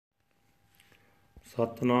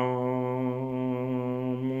ਸਤਨਾਮ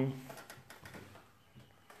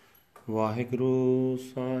ਵਾਹਿਗੁਰੂ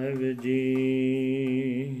ਸਾਹਿਬ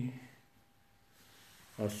ਜੀ।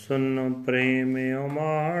 ਅਸਨ ਪ੍ਰੇਮ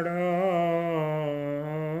ਉਮਾੜਾ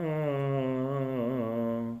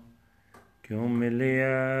ਕਿਉ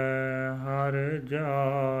ਮਿਲਿਆ ਹਰ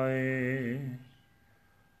ਜਾਏ।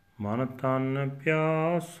 ਮਨ ਤਨ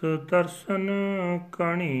ਪਿਆਸ ਦਰਸ਼ਨ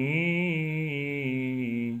ਕਣੀ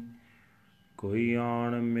ਕੋਈ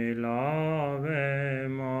ਆਣ ਮਿਲਾਵੇ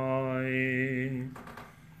ਮਾਏ।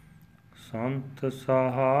 ਸੰਤ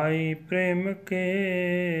ਸਹਾਈ ਪ੍ਰੇਮ ਕੇ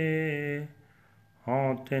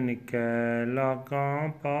ਹਾਂ ਤਿਨ ਕੈ ਲਾਗਾਂ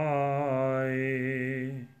ਪਾਏ।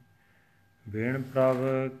 ਬਿਨ ਪ੍ਰਭ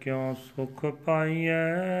ਕਿਉ ਸੁਖ ਪਾਈਐ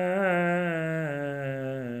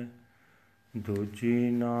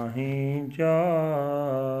ਦੂਜੀ ਨਾਹੀ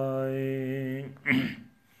ਜਾਏ।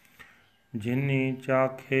 ਜਿਨੀ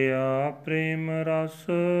ਚਾਖਿਆ ਪ੍ਰੇਮ ਰਸ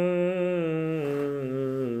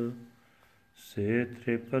ਸੇ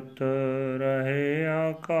ਤ੍ਰਿਪਤ ਰਹੇ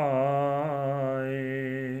ਆਕਾਏ।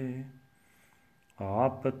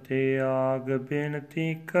 ਆਪ ਤੇ ਆਗ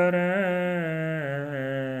ਬੇਨਤੀ ਕਰੈ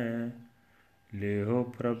ਲਿਓ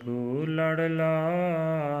ਪ੍ਰਭੂ ਲੜ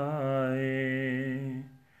ਲਾਏ।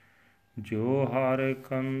 ਜੋ ਹਰ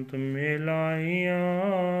ਕੰਤ ਮਿਲਾਈਆਂ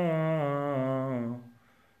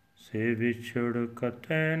ਸੇ ਵਿਛੜ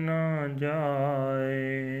ਕਤੈ ਨਾ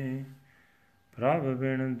ਜਾਏ। ਪ੍ਰਭ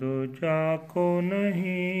ਬਿਨ ਦੂਜਾ ਕੋ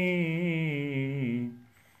ਨਹੀਂ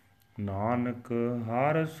ਨਾਨਕ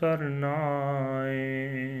ਹਰ ਸਰਨਾਏ।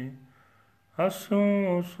 ਅਸੂ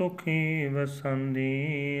ਸੁਖੀ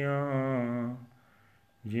ਵਸੰਦੀਆਂ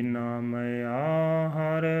ਜਿਨਾ ਮਇਆ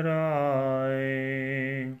ਹਰ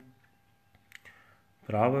ਰਾਏ।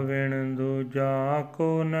 ਪ੍ਰਭ ਬਿਨ ਦੂਜਾ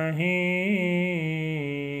ਕੋ ਨਹੀਂ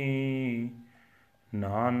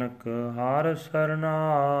ਨਾਨਕ ਹਰ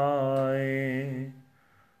ਸਰਨਾਏ।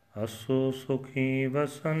 ਅਸੂ ਸੁਖੀ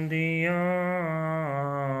ਵਸੰਦੀਆਂ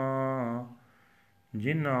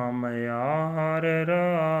ਜਿਨਾ ਮਇਆ ਹਰ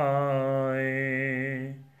ਰਾਏ।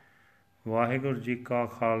 ਵਾਹਿਗੁਰੂ ਜੀ ਕਾ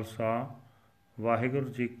ਖਾਲਸਾ, ਵਾਹਿਗੁਰੂ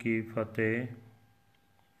ਜੀ ਕੀ ਫਤਿਹ।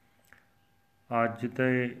 ਅੱਜ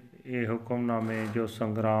ਦੇ ਇਹ ਹੁਕਮਨਾਮੇ ਜੋ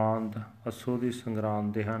ਸੰਗਰਾਂਦ ਅੱਸੂ ਦੀ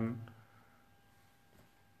ਸੰਗਰਾਂਦ ਦੇ ਹਨ,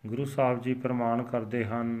 ਗੁਰੂ ਸਾਹਿਬ ਜੀ ਪ੍ਰਮਾਣ ਕਰਦੇ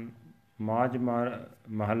ਹਨ ਮਾਝ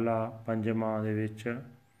ਮਹੱਲਾ ਪੰਜਵਾਂ ਦੇ ਵਿੱਚ।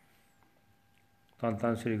 ਧੰਨ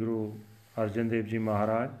ਧੰਨ ਸ੍ਰੀ ਗੁਰੂ ਅਰਜਨ ਦੇਵ ਜੀ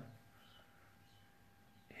ਮਹਾਰਾਜ।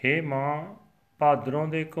 ਹੇ ਮਾਂ, ਭਾਦਰੋਂ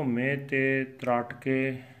ਦੇ ਘੁੰਮੇ ਤੇ ਤਰਾਟ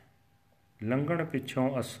ਕੇ ਲੰਘਣ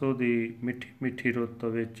ਪਿੱਛੋਂ ਅੱਸੂ ਦੀ ਮਿੱਠੀ ਮਿੱਠੀ ਰੁੱਤ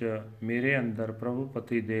ਵਿੱਚ ਮੇਰੇ ਅੰਦਰ ਪ੍ਰਭੂ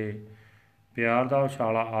ਪਤੀ ਦੇ ਪਿਆਰ ਦਾ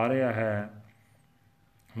ਉਛਾਲਾ ਆ ਰਿਹਾ ਹੈ।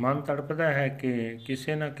 ਮਨ ਤੜਪਦਾ ਹੈ ਕਿ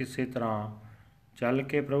ਕਿਸੇ ਨਾ ਕਿਸੇ ਤਰ੍ਹਾਂ ਚੱਲ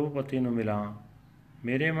ਕੇ ਪ੍ਰਭੂ ਪਤੀ ਨੂੰ ਮਿਲਾਂ।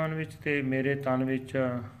 ਮੇਰੇ ਮਨ ਵਿੱਚ ਤੇ ਮੇਰੇ ਤਨ ਵਿੱਚ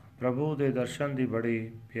ਪ੍ਰਭੂ ਦੇ ਦਰਸ਼ਨ ਦੀ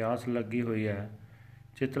ਬੜੀ ਪਿਆਸ ਲੱਗੀ ਹੋਈ ਹੈ।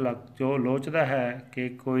 ਚਿੱਤ ਜੋ ਲੋਚਦਾ ਹੈ ਕਿ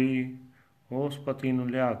ਕੋਈ ਉਸ ਪਤੀ ਨੂੰ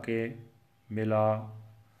ਲਿਆ ਕੇ ਮਿਲਾ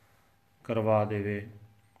ਕਰਵਾ ਦੇਵੇ।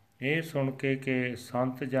 ਇਹ ਸੁਣ ਕੇ ਕਿ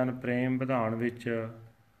ਸੰਤ ਜਨ ਪ੍ਰੇਮ ਵਧਾਉਣ ਵਿੱਚ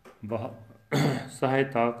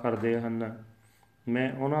ਸਹਾਇਤਾ ਕਰਦੇ ਹਨ,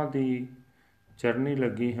 ਮੈਂ ਉਹਨਾਂ ਦੀ ਚਰਨੀ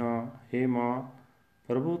ਲੱਗੀ ਹਾਂ। ਹੇ ਮਾਂ,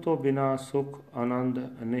 ਪ੍ਰਭੂ ਤੋਂ ਬਿਨਾਂ ਸੁੱਖ ਆਨੰਦ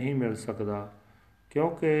ਨਹੀਂ ਮਿਲ ਸਕਦਾ,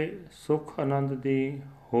 ਕਿਉਂਕਿ ਸੁੱਖ ਆਨੰਦ ਦੀ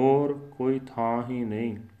ਹੋਰ ਕੋਈ ਥਾਂ ਹੀ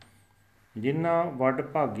ਨਹੀਂ। ਜਿਨ੍ਹਾਂ ਵੱਡ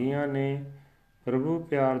ਭਾਗੀਆਂ ਨੇ ਪ੍ਰਭੂ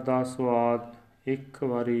ਪਿਆਰ ਦਾ ਸਵਾਦ ਇੱਕ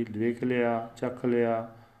ਵਾਰੀ ਵੇਖ ਲਿਆ, ਚੱਖ ਲਿਆ,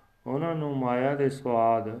 ਉਹਨਾਂ ਨੂੰ ਮਾਇਆ ਦੇ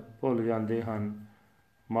ਸਵਾਦ ਭੁੱਲ ਜਾਂਦੇ ਹਨ।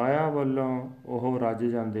 ਮਾਇਆ ਵੱਲੋਂ ਉਹ ਰੱਜ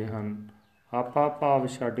ਜਾਂਦੇ ਹਨ। ਆਪਾ ਭਾਵ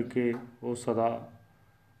ਛੱਡ ਕੇ ਉਹ ਸਦਾ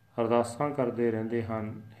ਅਰਦਾਸਾਂ ਕਰਦੇ ਰਹਿੰਦੇ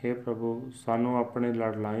ਹਨ, ਹੇ ਪ੍ਰਭੂ ਸਾਨੂੰ ਆਪਣੇ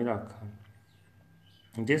ਲੜ ਲਾਈ ਰੱਖ।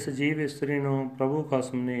 ਜਿਸ ਜੀਵ ਇਸਤਰੀ ਨੂੰ ਪ੍ਰਭੂ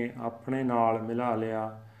ਖਸਮ ਨੇ ਆਪਣੇ ਨਾਲ ਮਿਲਾ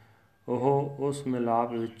ਲਿਆ, ਉਹ ਉਸ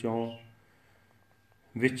ਮਿਲਾਪ ਵਿੱਚੋਂ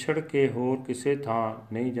ਵਿਛੜ ਕੇ ਹੋਰ ਕਿਸੇ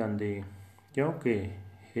ਥਾਂ ਨਹੀਂ ਜਾਂਦੀ, ਕਿਉਂਕਿ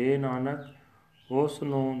ਹੇ ਨਾਨਕ, ਉਸ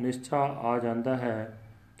ਨੂੰ ਨਿਸ਼ਚਾ ਆ ਜਾਂਦਾ ਹੈ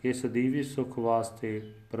ਕਿ ਸਦੀਵੀ ਸੁੱਖ ਵਾਸਤੇ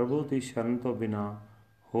ਪ੍ਰਭੂ ਦੀ ਸ਼ਰਨ ਤੋਂ ਬਿਨਾਂ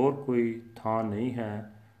ਹੋਰ ਕੋਈ ਥਾਂ ਨਹੀਂ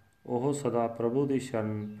ਹੈ। ਉਹ ਸਦਾ ਪ੍ਰਭੂ ਦੀ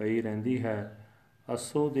ਸ਼ਰਨ ਪਈ ਰਹਿੰਦੀ ਹੈ।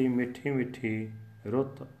 ਅੱਸੂ ਦੀ ਮਿੱਠੀ ਮਿੱਠੀ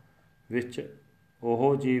ਰੁੱਤ ਵਿੱਚ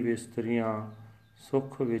ਉਹ ਜੀਵ ਇਸਤਰੀਆਂ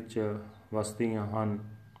ਸੁੱਖ ਵਿੱਚ ਵਸਦੀਆਂ ਹਨ,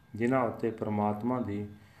 ਜਿਨ੍ਹਾਂ ਉੱਤੇ ਪਰਮਾਤਮਾ ਦੀ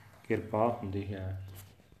ਕਿਰਪਾ ਹੁੰਦੀ ਹੈ।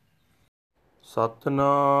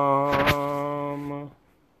 ਸਤਨਾਮ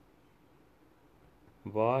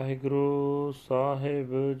ਵਾਹਿਗੁਰੂ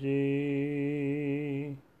ਸਾਹਿਬ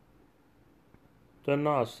ਜੀ।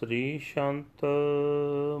 ਧਨਾਸਰੀ ਸ਼ੰਤ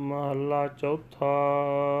ਮਹੱਲਾ ਚੌਥਾ।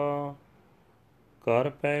 ਘਰ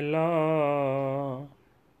ਪਹਿਲਾ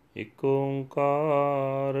ਇਕ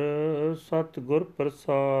ਓੰਕਾਰ ਸਤਿਗੁਰ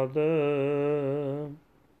ਪ੍ਰਸਾਦ।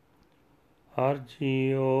 ਹਰਿ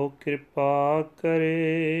ਜੀਉ ਕਿਰਪਾ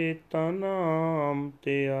ਕਰੇ ਤਾ ਨਾਮ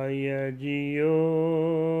ਤੇ ਆਈਐ ਜੀਉ।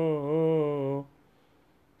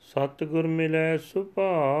 ਸਤਿਗੁਰ ਮਿਲੈ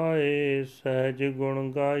ਸੁਭਾਏ ਸਹਿਜ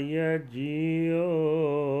ਗੁਣ ਗਾਈਐ ਜੀਉ।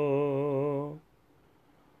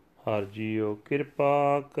 ਹਰਿ ਜੀਉ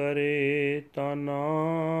ਕਿਰਪਾ ਕਰੇ ਤਾ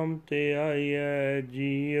ਨਾਮ ਤੇ ਆਈਐ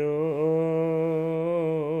ਜੀਉ।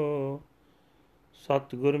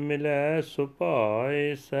 ਸਤਿਗੁਰ ਮਿਲੈ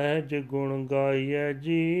ਸੁਭਾਏ ਸਹਿਜ ਗੁਣ ਗਾਈਐ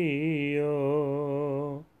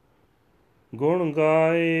ਜੀਉ। ਗੁਣ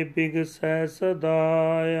ਗਾਏ ਬਿਗਸੈ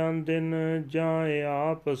ਸਦਾ ਆਂਦਿਨ ਜਾਂ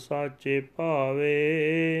ਆਪ ਸਾਚੇ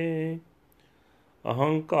ਭਾਵੇ।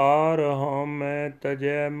 ਅਹੰਕਾਰ ਹਉਮੈ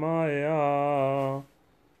ਤਜੈ ਮਾਇਆ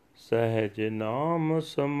ਸਹਿਜ ਨਾਮ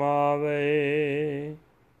ਸਮਾਵੇ।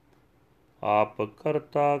 ਆਪ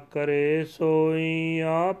ਕਰਤਾ ਕਰੇ ਸੋਈ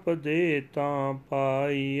ਆਪ ਦੇ ਤਾਂ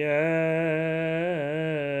ਪਾਈਐ।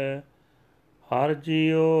 ਹਰਿ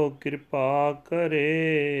ਜੀਉ ਕਿਰਪਾ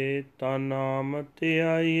ਕਰੇ ਤਾ ਨਾਮ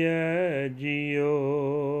ਧਿਆਈਐ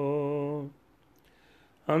ਜੀਉ।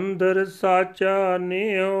 ਅੰਦਰ ਸਾਚਾ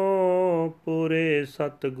ਨਿਉ ਪੂਰੇ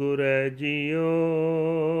ਸਤਿਗੁਰੈ ਜੀਉ।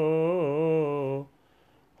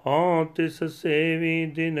 ਹਉ ਤਿਸ ਸੇਵੀ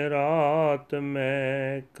ਦਿਨ ਰਾਤ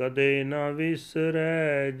ਮੈਂ ਕਦੇ ਨਾ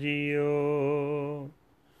ਵਿਸਰੈ ਜੀਉ।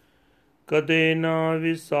 ਕਦੇ ਨਾ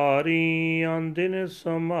ਵਿਸਾਰੀ ਆਂਦਿਨ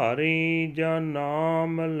ਸੰਭਾਰੀ ਜਾਂ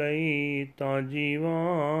ਨਾਮ ਲਈ ਤਾਂ ਜੀਵਾਂ।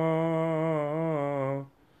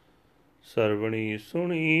 ਸਰਵਣੀ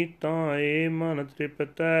ਸੁਣੀ ਤਾਂ ਏ ਮਨ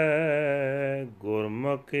ਤ੍ਰਿਪਤੈ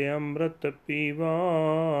ਗੁਰਮੁਖ ਅੰਮ੍ਰਿਤ ਪੀਵਾ।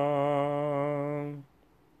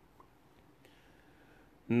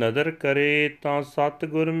 ਨਦਰ ਕਰੇ ਤਾਂ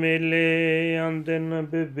ਸਤਿਗੁਰ ਮੇਲੇ ਆਂਦਿਨ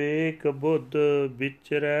ਵਿਵੇਕ ਬੁੱਧ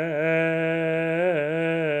ਵਿਚਰੈ।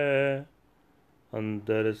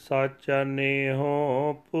 ਅੰਦਰ ਸਾਚਾ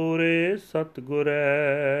ਨੇਹੋ ਪੂਰੇ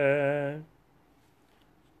ਸਤਿਗੁਰੈ।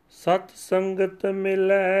 ਸਤ ਸੰਗਤ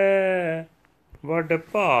ਮਿਲੈ ਵਡ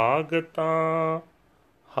ਭਾਗ ਤਾਂ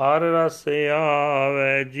ਹਰ ਰਸ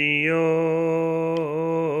ਆਵੈ ਜੀਉ।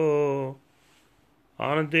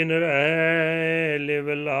 ਅਨ ਦਿਨ ਰਹਿ ਲਿਵ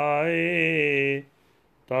ਲਾਏ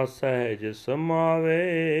ਤਾਂ ਸਹਿਜ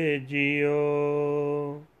ਸਮਾਵੇ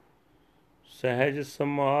ਜੀਉ। ਸਹਿਜ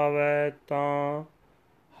ਸਮਾਵੈ ਤਾਂ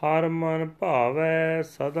ਹਰ ਮਨ ਭਾਵੈ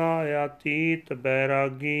ਸਦਾ ਆਤੀਤ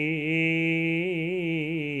ਬੈਰਾਗੀ।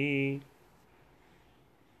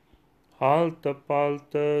 ਹਾਲਤ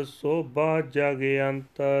ਪਲਤ ਸੋਭਾ ਜਗ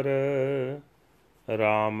ਅੰਤਰ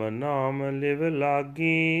ਰਾਮ ਨਾਮ ਲਿਵ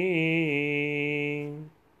ਲਾਗੀ।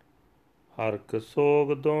 ਹਰਕ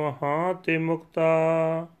ਸੋਗ ਦੋਹਾਂ ਤੇ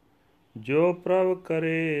ਮੁਕਤਾ ਜੋ ਪ੍ਰਭ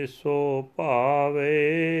ਕਰੇ ਸੋ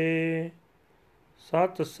ਭਾਵੇ।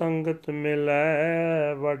 ਸਤ ਸੰਗਤ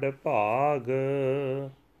ਮਿਲੈ ਵਡ ਭਾਗ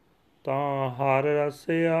ਤਾਂ ਹਰ ਰਸ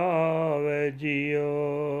ਆਵੈ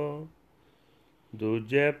ਜੀਉ।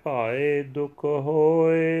 ਦੂਜੇ ਭਾਏ ਦੁਖ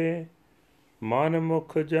ਹੋਏ ਮਨ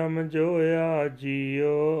ਮੁਖ ਜਮ ਜੋਇਆ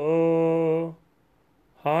ਜੀਉ।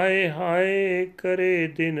 ਹਾਏ ਹਾਏ ਕਰੇ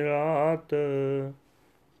ਦਿਨ ਰਾਤ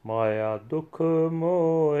ਮਾਇਆ ਦੁਖ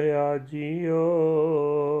ਮੋਇਆ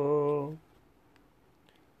ਜੀਉ।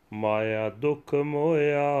 ਮਾਇਆ ਦੁਖ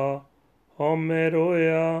ਮੋਇਆ ਹਉਮੈ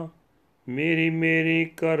ਰੋਇਆ ਮੇਰੀ ਮੇਰੀ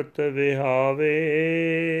ਕਰਤ ਵਿਹਾਵੇ।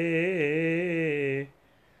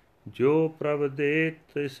 ਜੋ ਪ੍ਰਭ ਦੇ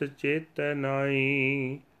ਤਿਸ ਚੇਤੈ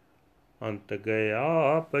ਨਾਈ ਅੰਤ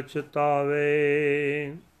ਗਿਆ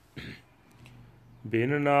ਪਛਤਾਵੇ।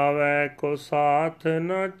 ਬਿਨ ਨਾਵੈ ਕੋ ਸਾਥ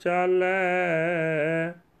ਨ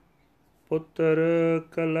ਚਾਲੈ ਪੁੱਤਰ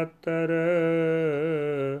ਕਲਤਰ।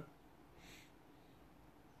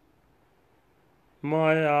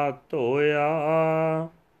 ਮਾਇਆ ਧੋਇਆ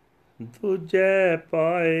ਦੂਜੈ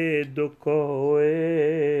ਪਾਏ ਦੁਖ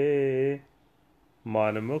ਹੋਏ।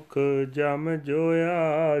 ਮਨ ਮੁਖ ਜਮ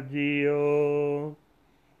ਜੋਇਆ ਜੀਉ।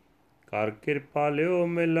 ਕਰ ਕਿਰਪਾ ਲਿਓ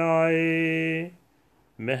ਮਿਲਾਏ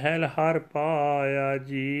ਮਹਿਲ ਹਰ ਪਾਇਆ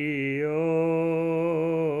ਜੀਉ।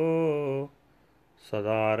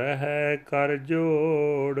 ਸਦਾ ਰਹਿ ਕਰ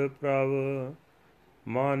ਜੋੜ ਪ੍ਰਭ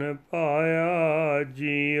ਮਨ ਪਾਇਆ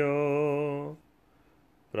ਜੀਉ।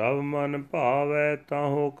 ਪ੍ਰਭ ਮਨ ਭਾਵੈ ਤਾਂ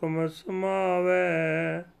ਹੁਕਮ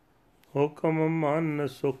ਸਮਾਵੈ। ਹੁਕਮ ਮਨ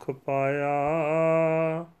ਸੁਖ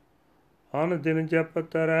ਪਾਇਆ। ਅਨ ਦਿਨ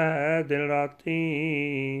ਜਪਤ ਰਹਿ ਦਿਨ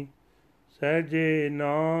ਰਾਤੀ ਸਹਿਜੇ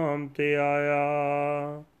ਨਾਮ ਤੇ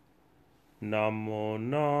ਆਇਆ। ਨਾਮੋ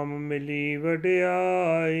ਨਾਮ ਮਿਲੀ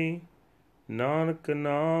ਵਡਿਆਈ ਨਾਨਕ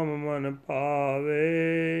ਨਾਮ ਮਨ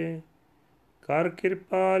ਭਾਵੇ। ਕਰ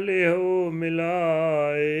ਕਿਰਪਾ ਲਿਓ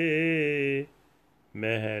ਮਿਲਾਏ,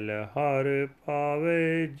 ਮਹਿਲ ਹਰ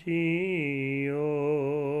ਪਾਵੇ ਜੀਓ।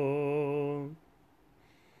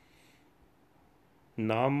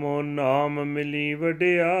 ਨਾਮੋ ਨਾਮ ਮਿਲੀ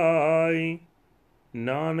ਵਡਿਆਈ,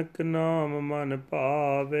 ਨਾਨਕ ਨਾਮ ਮਨ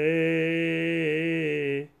ਭਾਵੇ,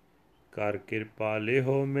 ਕਰ ਕਿਰਪਾ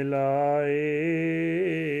ਲਿਓ ਮਿਲਾਏ,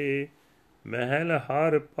 ਮਹਿਲ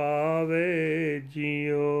ਹਰ ਪਾਵੇ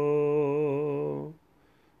ਜੀਓ।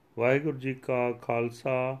 ਵਾਹਿਗੁਰੂ ਜੀ ਕਾ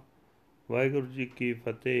ਖਾਲਸਾ, ਵਾਹਿਗੁਰੂ ਜੀ ਕੀ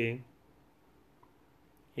ਫਤਿਹ।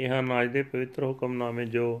 ਇਹ ਹਨ ਅੱਜ ਦੇ ਪਵਿੱਤਰ ਹੁਕਮਨਾਮੇ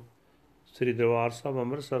ਜੋ ਸ੍ਰੀ ਦਰਬਾਰ ਸਾਹਿਬ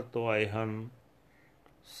ਅੰਮ੍ਰਿਤਸਰ ਤੋਂ ਆਏ ਹਨ।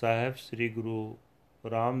 ਸਾਹਿਬ ਸ੍ਰੀ ਗੁਰੂ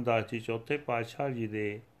ਰਾਮਦਾਸ ਜੀ ਚੌਥੇ ਪਾਤਸ਼ਾਹ ਜੀ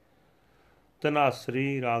ਦੇ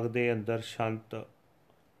ਧਨਾਸਰੀ ਰਾਗ ਦੇ ਅੰਦਰ ਛੰਤ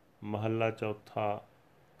ਮਹੱਲਾ ਚੌਥਾ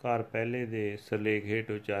ਘਰ ਪਹਿਲੇ ਦੇ ਸਿਰਲੇਖ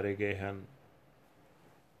ਹੇਠ ਉਚਾਰੇ ਗਏ ਹਨ।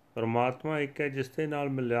 ਪਰਮਾਤਮਾ ਇੱਕ ਹੈ, ਜਿਸ ਦੇ ਨਾਲ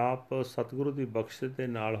ਮਿਲਾਪ ਸਤਿਗੁਰੂ ਦੀ ਬਖਸ਼ਿਸ਼ ਦੇ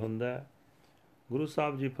ਨਾਲ ਹੁੰਦਾ ਹੈ। ਗੁਰੂ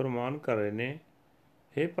ਸਾਹਿਬ ਜੀ ਫਰਮਾਨ ਕਰ ਰਹੇ ਨੇ,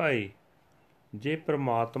 ਹੇ ਭਾਈ, ਜੇ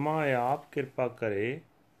ਪਰਮਾਤਮਾ ਆਪ ਕਿਰਪਾ ਕਰੇ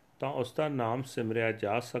ਤਾਂ ਉਸ ਦਾ ਨਾਮ ਸਿਮਰਿਆ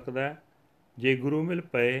ਜਾ ਸਕਦਾ ਹੈ। ਜੇ ਗੁਰੂ ਮਿਲ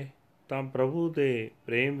ਪਏ ਤਾਂ ਪ੍ਰਭੂ ਦੇ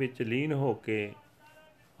ਪ੍ਰੇਮ ਵਿੱਚ ਲੀਨ ਹੋ ਕੇ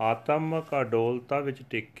ਆਤਮਕ ਅਡੋਲਤਾ ਵਿੱਚ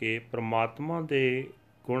ਟਿਕ ਕੇ ਪਰਮਾਤਮਾ ਦੇ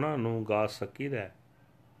ਗੁਣਾਂ ਨੂੰ ਗਾ ਸਕੀਦਾ।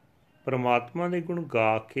 ਪਰਮਾਤਮਾ ਦੇ ਗੁਣ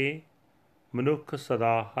ਗਾ ਕੇ ਮਨੁੱਖ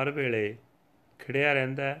ਸਦਾ ਹਰ ਵੇਲੇ ਖਿੜਿਆ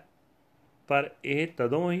ਰਹਿੰਦਾ ਹੈ। ਪਰ ਇਹ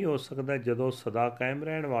ਤਦੋਂ ਹੀ ਹੋ ਸਕਦਾ ਜਦੋਂ ਸਦਾ ਕਾਇਮ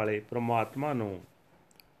ਰਹਿਣ ਵਾਲੇ ਪਰਮਾਤਮਾ ਨੂੰ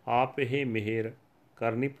ਆਪ ਇਹ ਮਿਹਰ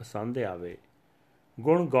ਕਰਨੀ ਪਸੰਦ ਆਵੇ।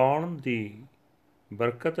 ਗੁਣ ਗਾਉਣ ਦੀ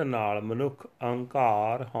ਬਰਕਤ ਨਾਲ ਮਨੁੱਖ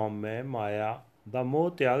ਅਹੰਕਾਰ, ਹਉਮੈ, ਮਾਇਆ ਦਾ ਮੋਹ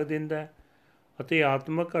ਤਿਆਗ ਦਿੰਦਾ ਹੈ ਅਤੇ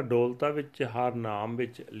ਆਤਮਕ ਅਡੋਲਤਾ ਵਿੱਚ ਹਰ ਨਾਮ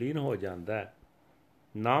ਵਿੱਚ ਲੀਨ ਹੋ ਜਾਂਦਾ ਹੈ।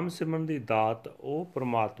 ਨਾਮ ਸਿਮਰਨ ਦੀ ਦਾਤ ਉਹ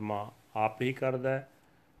ਪਰਮਾਤਮਾ ਆਪ ਹੀ ਕਰਦਾ ਹੈ।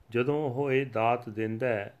 ਜਦੋਂ ਉਹ ਇਹ ਦਾਤ ਦਿੰਦਾ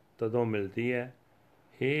ਹੈ ਤਦੋਂ ਮਿਲਦੀ ਹੈ।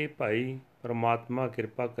 ਹੇ ਭਾਈ, ਪਰਮਾਤਮਾ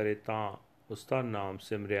ਕਿਰਪਾ ਕਰੇ ਤਾਂ ਉਸ ਦਾ ਨਾਮ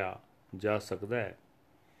ਸਿਮਰਿਆ ਜਾ ਸਕਦਾ ਹੈ।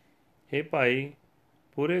 ਹੇ ਭਾਈ,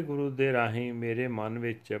 ਪੂਰੇ ਗੁਰੂ ਦੇ ਰਾਹੀਂ ਮੇਰੇ ਮਨ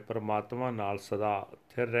ਵਿੱਚ ਪਰਮਾਤਮਾ ਨਾਲ ਸਦਾ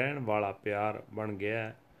ਸਥਿਰ ਰਹਿਣ ਵਾਲਾ ਪਿਆਰ ਬਣ ਗਿਆ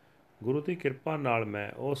ਹੈ। ਗੁਰੂ ਦੀ ਕਿਰਪਾ ਨਾਲ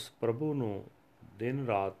ਮੈਂ ਉਸ ਪ੍ਰਭੂ ਨੂੰ ਦਿਨ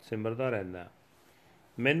ਰਾਤ ਸਿਮਰਦਾ ਰਹਿੰਦਾ।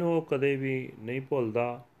 ਮੈਨੂੰ ਉਹ ਕਦੇ ਵੀ ਨਹੀਂ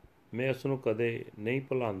ਭੁੱਲਦਾ, ਮੈਂ ਉਸ ਨੂੰ ਕਦੇ ਨਹੀਂ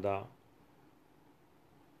ਭੁਲਾਉਂਦਾ।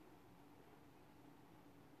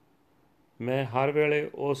 ਮੈਂ ਹਰ ਵੇਲੇ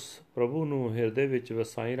ਉਸ ਪ੍ਰਭੂ ਨੂੰ ਹਿਰਦੇ ਵਿੱਚ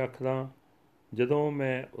ਵਸਾਈ ਰੱਖਦਾ। ਜਦੋਂ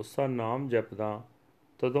ਮੈਂ ਉਸ ਦਾ ਨਾਮ ਜਪਦਾ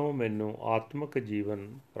ਤਦੋਂ ਮੈਨੂੰ ਆਤਮਿਕ ਜੀਵਨ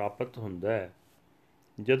ਪ੍ਰਾਪਤ ਹੁੰਦਾ ਹੈ।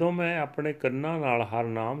 ਜਦੋਂ ਮੈਂ ਆਪਣੇ ਕੰਨਾਂ ਨਾਲ ਹਰ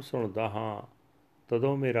ਨਾਮ ਸੁਣਦਾ ਹਾਂ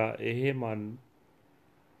ਤਦੋਂ ਮੇਰਾ ਇਹ ਮਨ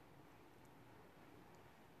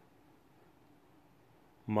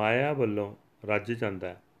ਮਾਇਆ ਵੱਲੋਂ ਰੱਜ ਜਾਂਦਾ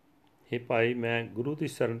ਹੈ। ਹੇ ਭਾਈ, ਮੈਂ ਗੁਰੂ ਦੀ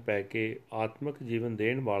ਸ਼ਰਨ ਪੈ ਕੇ ਆਤਮਿਕ ਜੀਵਨ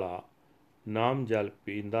ਦੇਣ ਵਾਲਾ ਨਾਮ ਜਲ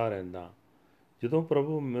ਪੀਂਦਾ ਰਹਿੰਦਾ। ਜਦੋਂ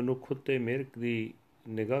ਪ੍ਰਭੂ ਮਨੁੱਖ ਉੱਤੇ ਮਿਹਰ ਦੀ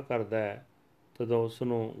ਨਿਗਾਹ ਕਰਦਾ ਹੈ ਤਦੋਂ ਉਸ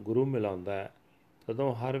ਨੂੰ ਗੁਰੂ ਮਿਲਾਉਂਦਾ ਹੈ।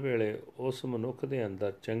 ਤਦੋਂ ਹਰ ਵੇਲੇ ਉਸ ਮਨੁੱਖ ਦੇ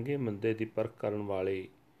ਅੰਦਰ ਚੰਗੇ ਮੰਦੇ ਦੀ ਪਰਖ ਕਰਨ ਵਾਲੀ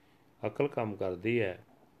ਅਕਲ ਕੰਮ ਕਰਦੀ ਹੈ।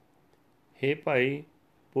 ਹੇ ਭਾਈ,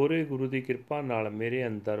 ਪੂਰੇ ਗੁਰੂ ਦੀ ਕਿਰਪਾ ਨਾਲ ਮੇਰੇ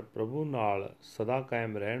ਅੰਦਰ ਪ੍ਰਭੂ ਨਾਲ ਸਦਾ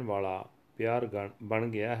ਕਾਇਮ ਰਹਿਣ ਵਾਲਾ ਪਿਆਰ ਬਣ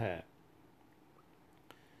ਗਿਆ ਹੈ।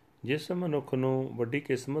 ਜਿਸ ਮਨੁੱਖ ਨੂੰ ਵੱਡੀ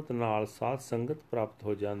ਕਿਸਮਤ ਨਾਲ ਸਾਧ ਸੰਗਤ ਪ੍ਰਾਪਤ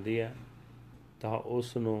ਹੋ ਜਾਂਦੀ ਹੈ ਤਾਂ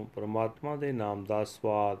ਉਸ ਨੂੰ ਪਰਮਾਤਮਾ ਦੇ ਨਾਮ ਦਾ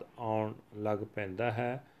ਸਵਾਦ ਆਉਣ ਲੱਗ ਪੈਂਦਾ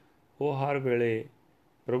ਹੈ। ਉਹ ਹਰ ਵੇਲੇ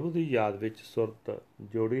ਪ੍ਰਭੂ ਦੀ ਯਾਦ ਵਿੱਚ ਸੁਰਤ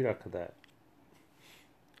ਜੋੜੀ ਰੱਖਦਾ ਹੈ,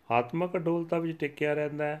 ਆਤਮਕ ਅਡੋਲਤਾ ਵਿੱਚ ਟਿਕਿਆ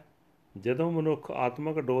ਰਹਿੰਦਾ ਹੈ। ਜਦੋਂ ਮਨੁੱਖ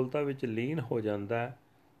ਆਤਮਕ ਅਡੋਲਤਾ ਵਿੱਚ ਲੀਨ ਹੋ ਜਾਂਦਾ ਹੈ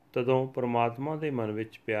ਤਦੋਂ ਪਰਮਾਤਮਾ ਦੇ ਮਨ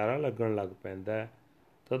ਵਿੱਚ ਪਿਆਰਾ ਲੱਗਣ ਲੱਗ ਪੈਂਦਾ ਹੈ।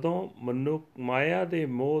 ਤਦੋਂ ਮਨੁੱਖ ਮਾਇਆ ਦੇ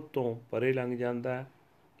ਮੋਹ ਤੋਂ ਪਰੇ ਲੰਘ ਜਾਂਦਾ ਹੈ,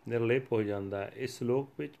 ਨਿਰਲੇਪ ਹੋ ਜਾਂਦਾ ਹੈ। ਇਸ ਲੋਕ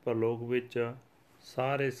ਵਿੱਚ ਪਰਲੋਕ ਵਿੱਚ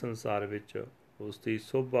ਸਾਰੇ ਸੰਸਾਰ ਵਿੱਚ ਉਸ ਦੀ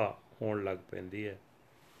ਸੋਭਾ ਹੋਣ ਲੱਗ ਪੈਂਦੀ ਹੈ।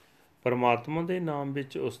 ਪਰਮਾਤਮਾ ਦੇ ਨਾਮ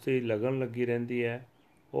ਵਿੱਚ ਉਸ ਦੀ ਲਗਨ ਲੱਗੀ ਰਹਿੰਦੀ ਹੈ।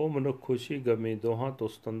 ਉਹ ਮਨੁੱਖ ਖੁਸ਼ੀ ਗਮੀ ਦੋਹਾਂ ਤੋਂ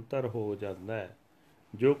ਸੁਤੰਤਰ ਹੋ ਜਾਂਦਾ ਹੈ।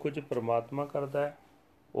 ਜੋ ਕੁਝ ਪਰਮਾਤਮਾ ਕਰਦਾ ਹੈ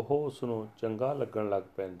ਉਹ ਉਸ ਨੂੰ ਚੰਗਾ ਲੱਗਣ ਲੱਗ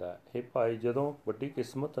ਪੈਂਦਾ ਹੈ। ਹੇ ਭਾਈ, ਜਦੋਂ ਵੱਡੀ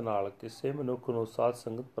ਕਿਸਮਤ ਨਾਲ ਕਿਸੇ ਮਨੁੱਖ ਨੂੰ ਸਾਧ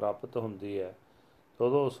ਸੰਗਤ ਪ੍ਰਾਪਤ ਹੁੰਦੀ ਹੈ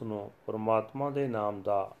ਤਦੋਂ ਉਸ ਨੂੰ ਪਰਮਾਤਮਾ ਦੇ ਨਾਮ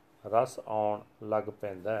ਦਾ ਰਸ ਆਉਣ ਲੱਗ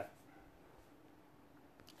ਪੈਂਦਾ ਹੈ।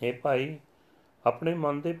 ਹੇ ਭਾਈ, ਆਪਣੇ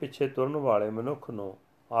ਮਨ ਦੇ ਪਿੱਛੇ ਤੁਰਨ ਵਾਲੇ ਮਨੁੱਖ ਨੂੰ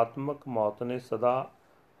ਆਤਮਕ ਮੌਤ ਨੇ ਸਦਾ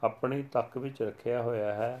ਆਪਣੀ ਤੱਕ ਵਿੱਚ ਰੱਖਿਆ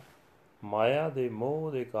ਹੋਇਆ ਹੈ। ਮਾਇਆ ਦੇ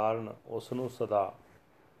ਮੋਹ ਦੇ ਕਾਰਨ ਉਸ ਨੂੰ ਸਦਾ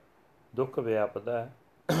ਦੁੱਖ ਵਿਆਪਦਾ ਹੈ।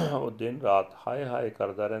 ਉਹ ਦਿਨ ਰਾਤ ਹਾਏ ਹਾਏ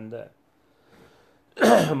ਕਰਦਾ ਰਹਿੰਦਾ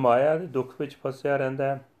ਹੈ, ਮਾਇਆ ਦੇ ਦੁੱਖ ਵਿੱਚ ਫਸਿਆ ਰਹਿੰਦਾ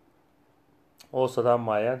ਹੈ। ਉਹ ਸਦਾ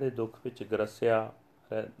ਮਾਇਆ ਦੇ ਦੁੱਖ ਵਿੱਚ ਗਰਸਿਆ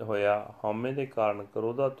ਹੋਇਆ ਹਉਮੈ ਦੇ ਕਾਰਨ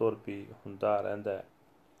ਕਰੋਧਾਤੁਰ ਵੀ ਹੁੰਦਾ ਰਹਿੰਦਾ ਹੈ।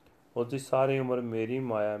 ਉਸਦੀ ਸਾਰੀ ਉਮਰ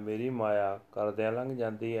ਮੇਰੀ ਮਾਇਆ ਕਰਦਿਆਂ ਲੰਘ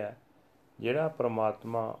ਜਾਂਦੀ ਹੈ। ਜਿਹੜਾ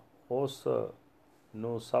ਪਰਮਾਤਮਾ ਉਸ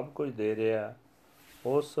ਨੂੰ ਸਭ ਕੁਝ ਦੇ ਰਿਹਾ,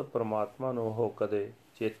 ਉਸ ਪਰਮਾਤਮਾ ਨੂੰ ਉਹ ਕਦੇ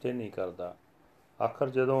ਚੇਤੇ ਨਹੀਂ ਕਰਦਾ। ਆਖਰ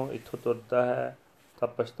ਜਦੋਂ ਇੱਥੋਂ ਤੁਰਦਾ ਹੈ ਤਾਂ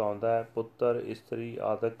ਪਛਤਾਉਂਦਾ ਹੈ। ਪੁੱਤਰ, ਇਸਤਰੀ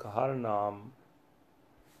ਆਦਿਕ ਹਰ ਨਾਮ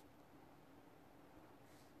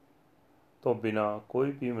ਤੋਂ ਬਿਨਾਂ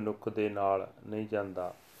ਕੋਈ ਵੀ ਮਨੁੱਖ ਦੇ ਨਾਲ ਨਹੀਂ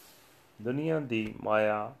ਜਾਂਦਾ। ਦੁਨੀਆ ਦੀ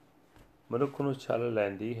ਮਾਇਆ ਮਨੁੱਖ ਨੂੰ ਛਲ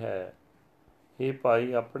ਲੈਂਦੀ ਹੈ। ਇਹ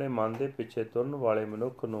ਭਾਈ, ਆਪਣੇ ਮਨ ਦੇ ਪਿੱਛੇ ਤੁਰਨ ਵਾਲੇ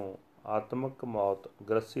ਮਨੁੱਖ ਨੂੰ ਆਤਮਿਕ ਮੌਤ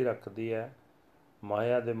ਗ੍ਰਸੀ ਰੱਖਦੀ ਹੈ।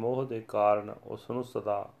 ਮਾਇਆ ਦੇ ਮੋਹ ਦੇ ਕਾਰਨ ਉਸ ਨੂੰ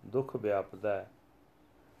ਸਦਾ ਦੁੱਖ ਵਿਆਪਦਾ ਹੈ।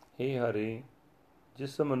 ਹੇ ਹਰੀ,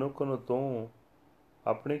 ਜਿਸ ਮਨੁੱਖ ਨੂੰ ਤੂੰ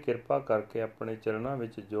ਆਪਣੀ ਕਿਰਪਾ ਕਰਕੇ ਆਪਣੇ ਚਰਨਾਂ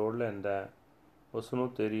ਵਿੱਚ ਜੋੜ ਲੈਂਦਾ ਹੈ, ਉਸ ਨੂੰ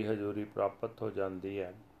ਤੇਰੀ ਹਜ਼ੂਰੀ ਪ੍ਰਾਪਤ ਹੋ ਜਾਂਦੀ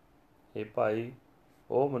ਹੈ। ਹੇ ਭਾਈ,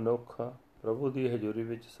 ਉਹ ਮਨੁੱਖ ਪ੍ਰਭੂ ਦੀ ਹਜ਼ੂਰੀ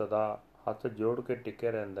ਵਿੱਚ ਸਦਾ ਹੱਥ ਜੋੜ ਕੇ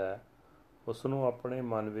ਟਿਕਿਆ ਰਹਿੰਦਾ ਹੈ। ਉਸ ਨੂੰ ਆਪਣੇ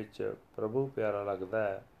ਮਨ ਵਿੱਚ ਪ੍ਰਭੂ ਪਿਆਰਾ ਲੱਗਦਾ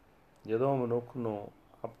ਹੈ। ਜਦੋਂ ਮਨੁੱਖ ਨੂੰ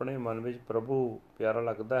ਆਪਣੇ ਮਨ ਵਿੱਚ ਪ੍ਰਭੂ ਪਿਆਰਾ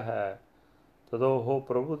ਲੱਗਦਾ ਹੈ, ਤਦੋਂ ਉਹ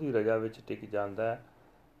ਪ੍ਰਭੂ ਦੀ ਰਜ਼ਾ ਵਿੱਚ ਟਿਕ ਜਾਂਦਾ ਹੈ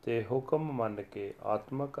ਅਤੇ ਹੁਕਮ ਮੰਨ ਕੇ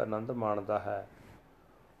ਆਤਮਿਕ ਆਨੰਦ ਮਾਣਦਾ ਹੈ।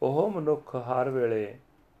 ਉਹ ਮਨੁੱਖ ਹਰ ਵੇਲੇ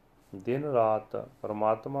ਦਿਨ ਰਾਤ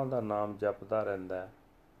ਪਰਮਾਤਮਾ ਦਾ ਨਾਮ ਜਪਦਾ ਰਹਿੰਦਾ ਹੈ।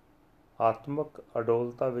 ਆਤਮਿਕ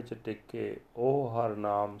ਅਡੋਲਤਾ ਵਿੱਚ ਟਿਕ ਕੇ ਉਹ ਹਰ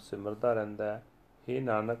ਨਾਮ ਸਿਮਰਦਾ ਰਹਿੰਦਾ ਹੈ। ਹੇ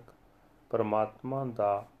ਨਾਨਕ, ਪਰਮਾਤਮਾ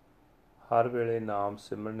ਦਾ ਹਰ ਵੇਲੇ ਨਾਮ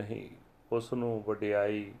ਸਿਮਰਨ ਹੀ ਉਸ ਨੂੰ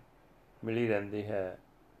ਵਡਿਆਈ ਮਿਲੀ ਰਹਿੰਦੀ ਹੈ।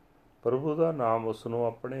 ਪ੍ਰਭੂ ਦਾ ਨਾਮ ਉਸ ਨੂੰ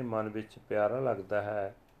ਆਪਣੇ ਮਨ ਵਿੱਚ ਪਿਆਰਾ ਲੱਗਦਾ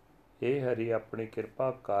ਹੈ। ਹੇ ਹਰੀ, ਆਪਣੀ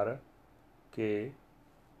ਕਿਰਪਾ ਕਰ ਕਿ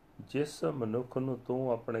ਜਿਸ ਮਨੁੱਖ ਨੂੰ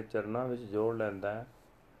ਤੂੰ ਆਪਣੇ ਚਰਨਾਂ ਵਿੱਚ ਜੋੜ ਲੈਂਦਾ ਹੈ,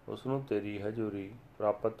 ਉਸ ਨੂੰ ਤੇਰੀ ਹਜ਼ੂਰੀ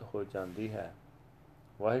ਪ੍ਰਾਪਤ ਹੋ ਜਾਂਦੀ ਹੈ।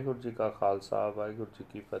 ਵਾਹਿਗੁਰੂ ਜੀ ਕਾ ਖਾਲਸਾ, ਵਾਹਿਗੁਰੂ ਜੀ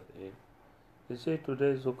ਕੀ ਫਤਿਹ। This is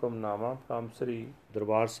today's Hukamnama from Sri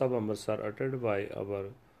Darbar Sahib Amritsar, uttered by our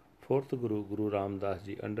fourth Guru, Guru Ramdas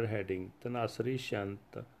Ji, under heading Tanasri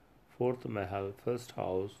Shant, fourth Mahal, first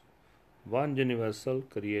house, one universal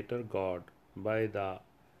creator God, by the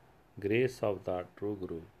grace of the true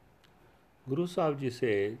Guru. Guru Sahib Ji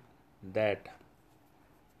says that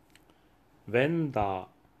when the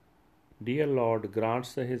dear Lord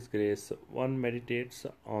grants His grace, one meditates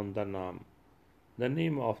on the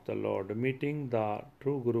name of the Lord, meeting the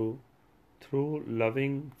true Guru through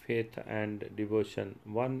loving faith and devotion.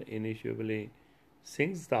 One initially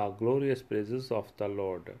sings the glorious praises of the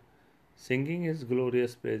Lord. Singing His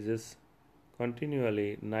glorious praises continually,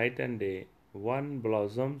 night and day, one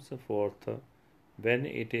blossoms forth when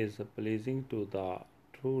it is pleasing to the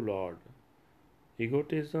true Lord.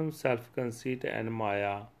 Egotism, self-conceit and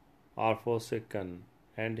Maya are forsaken,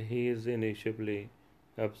 and he is initially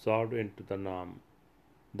absorbed into the Naam.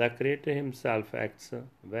 The Creator Himself acts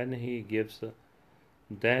when He gives,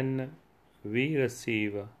 then we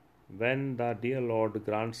receive. When the dear Lord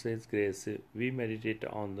grants His grace, we meditate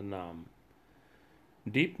on the Naam.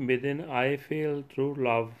 Deep within, I feel true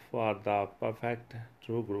love for the perfect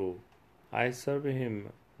true Guru. I serve Him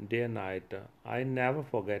day and night. I never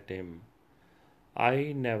forget Him.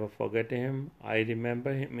 I never forget Him. I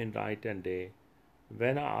remember Him in night and day.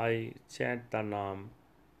 When I chant the Naam,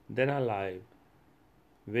 then I live.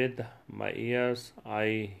 With my ears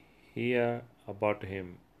I hear about Him,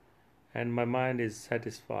 and my mind is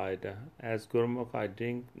satisfied. As Gurmukh I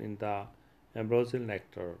drink in the ambrosial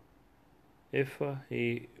nectar. If He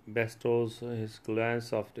bestows His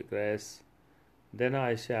glance of grace, then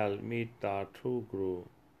I shall meet the true Guru.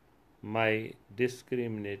 My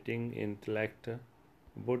discriminating intellect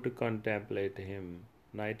would contemplate Him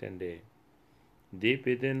night and day. Deep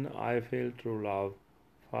within I feel true love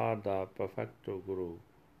for the perfect true Guru.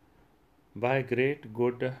 By great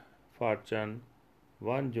good fortune,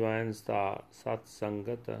 one joins the Sat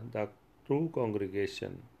Sangat, the true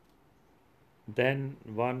congregation. Then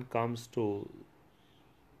one comes to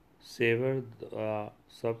savor the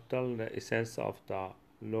subtle essence of the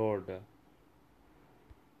Lord.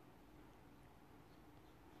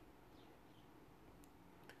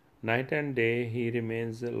 Night and day he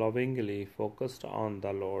remains lovingly focused on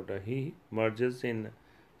the Lord. He merges in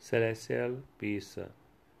celestial peace.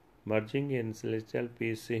 Merging in celestial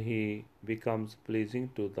peace, he becomes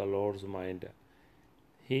pleasing to the Lord's mind.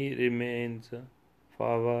 He remains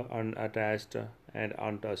forever unattached and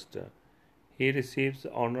untouched. He receives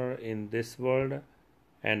honor in this world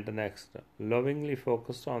and the next. Lovingly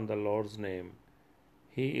focused on the Lord's name,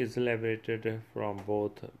 he is liberated from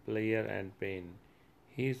both pleasure and pain.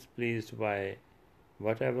 He is pleased by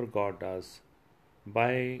whatever God does.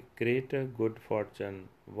 By great good fortune,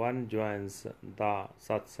 one joins the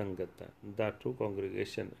Satsangat, the true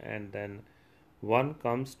congregation, and then one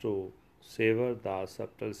comes to savor the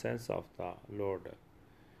subtle sense of the Lord.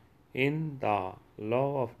 In the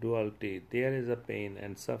law of duality, there is a pain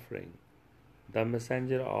and suffering. The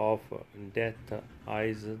messenger of death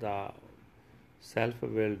eyes the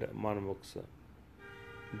self-willed Manmukhs.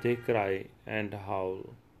 They cry and howl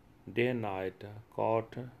day and night,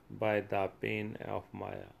 caught by the pain of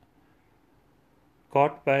Maya.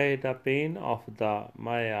 Caught by the pain of the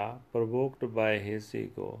Maya, provoked by his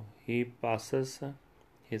ego, he passes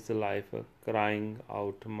his life crying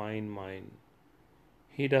out, Mine, mine.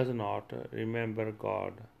 He does not remember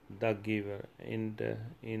God, the giver, and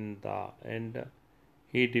in the end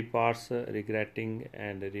he departs regretting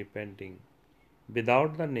and repenting.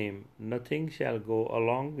 Without the name, nothing shall go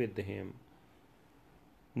along with him,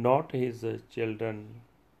 not his children,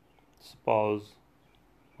 spouse,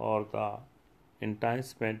 or the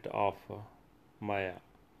enticement of Maya.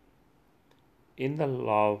 In the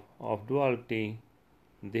love of duality,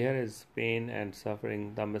 there is pain and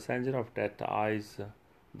suffering. The messenger of death eyes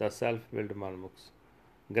the self-willed Marmuks.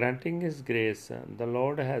 Granting his grace, the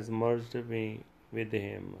Lord has merged me with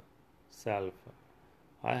himself.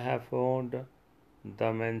 I have found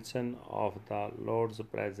the mention of the Lord's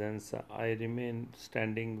presence. I remain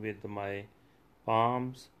standing with my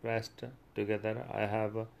palms pressed together. I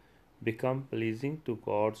have become pleasing to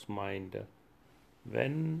God's mind.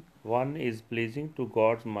 When one is pleasing to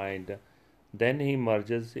God's mind, then he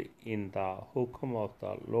merges in the hukam of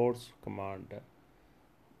the Lord's command.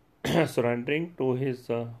 Surrendering to his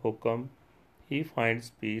hukam, he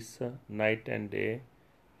finds peace night and day.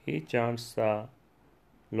 He chants the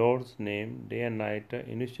Lord's name day and night,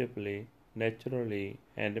 initially, naturally,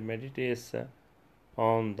 and meditates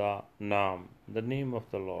on the Naam, the name of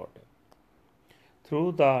the Lord.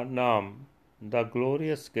 Through the Naam, the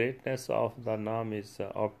glorious greatness of the Naam is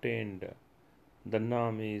obtained. The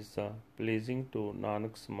Naam is pleasing to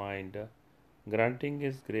Nanak's mind. Granting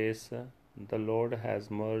his grace, the Lord has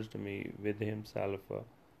merged me with himself.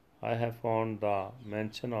 I have found the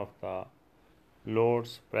mention of the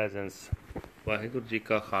Lord's presence. Waheguru ji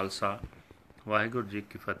ਕਾ ਖਾਲਸਾ ਵਾਹਿਗੁਰੂ ਜੀ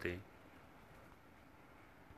ਕੀ ਫਤਿਹ।